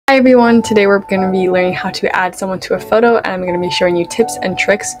Hi everyone, today we're going to be learning how to add someone to a photo, and I'm going to be showing you tips and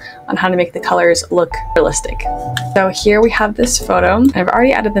tricks on how to make the colors look realistic. So here we have this photo, and I've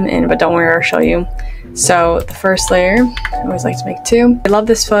already added them in, but don't worry, I'll show you. So the first layer, I always like to make two. I love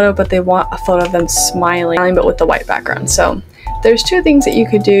this photo, but they want a photo of them smiling, but with the white background. So there's two things that you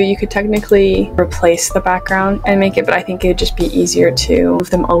could do. You could technically replace the background and make it, but I think it would just be easier to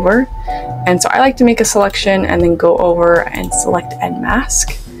move them over. And so I like to make a selection and then go over and select and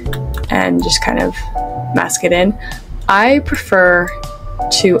mask, and just kind of mask it in. I prefer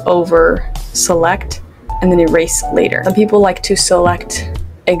to over select and then erase later. Some people like to select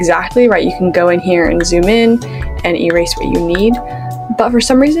exactly, right? You can go in here and zoom in and erase what you need. But for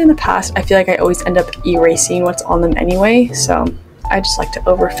some reason in the past, I feel like I always end up erasing what's on them anyway. So I just like to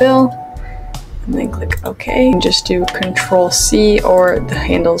overfill and then click OK. And just do Control C, or the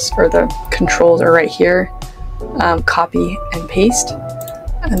handles or the controls are right here. Copy and paste.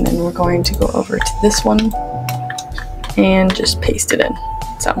 And then we're going to go over to this one and just paste it in.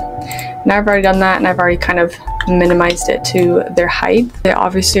 So now I've already done that, and I've already kind of minimized it to their height. They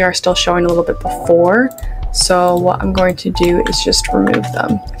obviously are still showing a little bit before. So what I'm going to do is just remove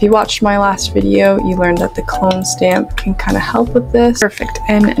them. If you watched my last video, you learned that the clone stamp can kind of help with this. Perfect.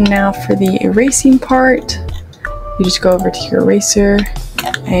 And now for the erasing part, you just go over to your eraser,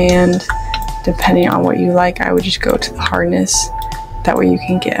 and depending on what you like, I would just go to the hardness. That way you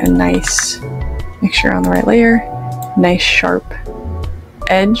can get a nice, make sure you're on the right layer, nice sharp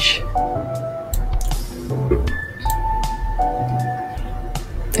edge.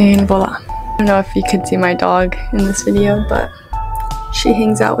 And voila. I don't know if you could see my dog in this video, but she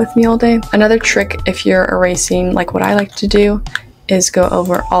hangs out with me all day. Another trick if you're erasing, like what I like to do, is go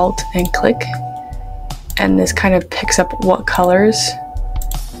over Alt and click, and this kind of picks up what colors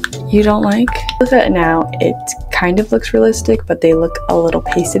you don't like. Look at it now, it kind of looks realistic, but they look a little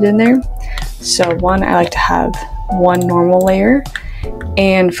pasted in there. So one, I like to have one normal layer.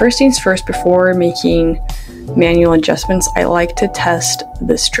 And first things first, before making manual adjustments, I like to test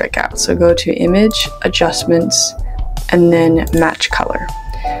this trick out. So go to Image, Adjustments, and then Match Color.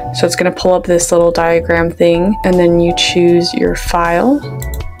 So it's going to pull up this little diagram thing, and then you choose your file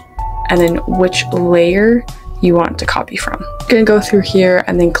and then which layer you want to copy from. I'm gonna go through here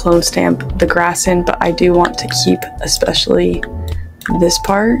and then clone stamp the grass in, but I do want to keep especially this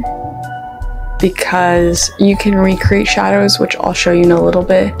part because you can recreate shadows, which I'll show you in a little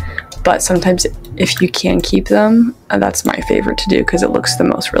bit, but sometimes if you can keep them, that's my favorite to do because it looks the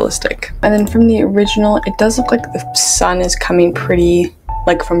most realistic. And then from the original, it does look like the sun is coming pretty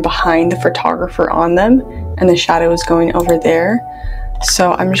like from behind the photographer on them, and the shadow is going over there.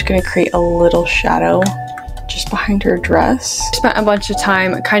 So I'm just gonna create a little shadow just behind her dress. Spent a bunch of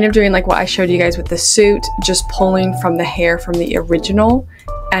time kind of doing like what I showed you guys with the suit, just pulling from the hair from the original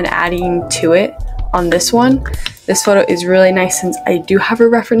and adding to it on this one. This photo is really nice since I do have a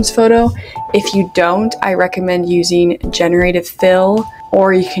reference photo. If you don't, I recommend using Generative Fill,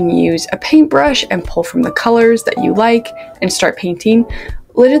 or you can use a paintbrush and pull from the colors that you like and start painting.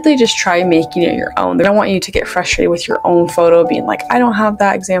 Literally just try making it your own. I don't want you to get frustrated with your own photo being like, I don't have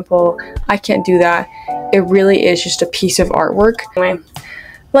that example, I can't do that. It really is just a piece of artwork. Anyway,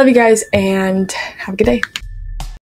 love you guys and have a good day.